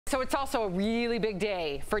So it's also a really big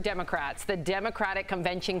day for Democrats. The Democratic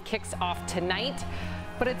Convention kicks off tonight,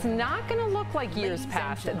 but it's not going to look like years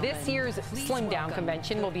past. This year's slimmed down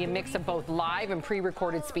convention will be a mix of both live and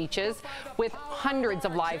pre-recorded speeches with hundreds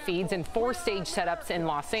of live feeds and 4-stage setups in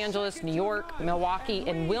Los Angeles, New York, Milwaukee,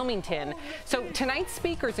 and Wilmington. So tonight's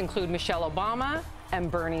speakers include Michelle Obama and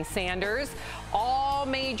Bernie Sanders. All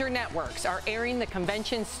major networks are airing the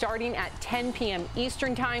convention starting at 10 p.m.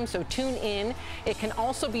 Eastern time, so tune in. It can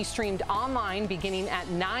also be streamed online beginning at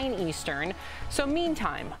 9 Eastern. So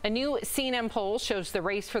meantime, a new CNN poll shows the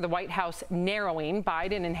race for the White House narrowing.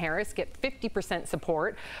 Biden and Harris get 50%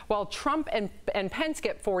 support, while Trump and Pence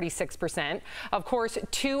get 46%. Of course,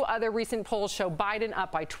 two other recent polls show Biden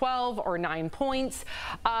up by 12 or 9 points.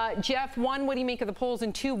 Jeff, one, what do you make of the polls?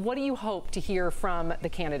 And two, what do you hope to hear from the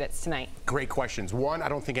candidates tonight? Great questions. One, I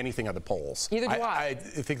don't think anything of the polls. Neither do I. I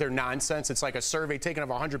think they're nonsense. It's like a survey taken of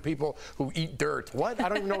 100 people who eat dirt. What? I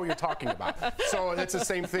don't even know what you're talking about. So it's the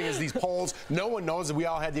same thing as these polls. No one knows that we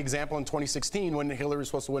all had the example in 2016 when Hillary was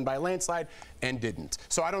supposed to win by a landslide and didn't.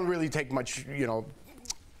 So I don't really take much,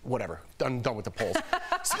 whatever. Done with the polls.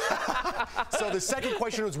 So the second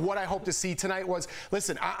question was what I hope to see tonight was,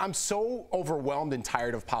 listen, I'm so overwhelmed and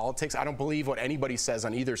tired of politics. I don't believe what anybody says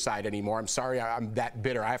on either side anymore. I'm sorry, I'm that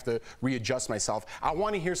bitter. I have to readjust myself. I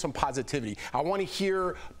want to hear some positivity. I want to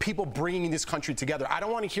hear people bringing this country together. I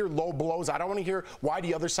don't want to hear low blows. I don't want to hear why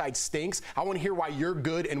the other side stinks. I want to hear why you're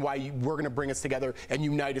good and why we're going to bring us together and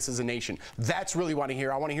unite us as a nation. That's really what I want to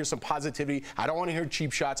hear. I want to hear some positivity. I don't want to hear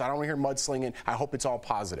cheap shots. I don't want to hear mudslinging. I hope it's all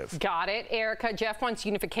positive. Got it. Erica, Jeff wants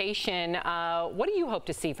unification. What do you hope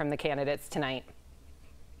to see from the candidates tonight?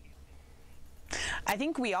 I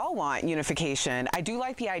think we all want unification. I do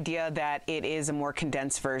like the idea that it is a more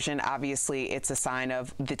condensed version. Obviously, it's a sign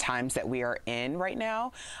of the times that we are in right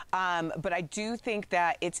now. But I do think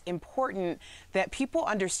that it's important that people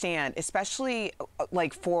understand, especially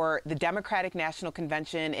like for the Democratic National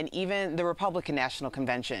Convention and even the Republican National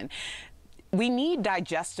Convention, we need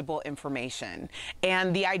digestible information,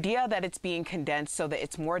 and the idea that it's being condensed so that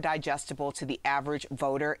it's more digestible to the average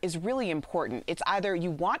voter is really important. It's either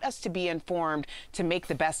you want us to be informed to make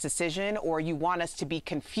the best decision, or you want us to be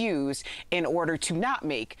confused in order to not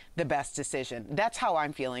make the best decision. That's how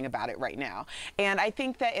I'm feeling about it right now. And I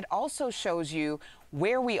think that it also shows you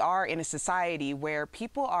where we are in a society where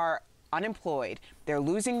people are unemployed, they're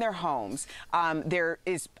losing their homes, there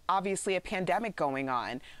is obviously a pandemic going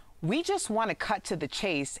on. We just want to cut to the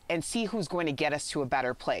chase and see who's going to get us to a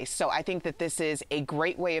better place. So I think that this is a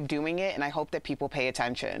great way of doing it, and I hope that people pay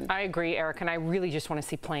attention. I agree, Eric, and I really just want to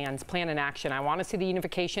see plans, plan in action. I want to see the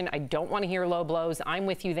unification. I don't want to hear low blows. I'm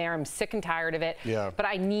with you there. I'm sick and tired of it. Yeah. But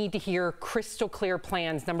I need to hear crystal clear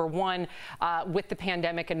plans. Number one, with the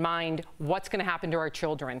pandemic in mind, what's going to happen to our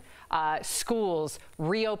children? Schools,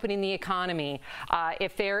 reopening the economy.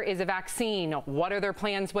 If there is a vaccine, what are their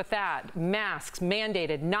plans with that? Masks,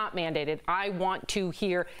 mandated, not mandated. I want to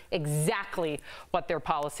hear exactly what their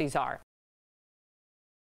policies are.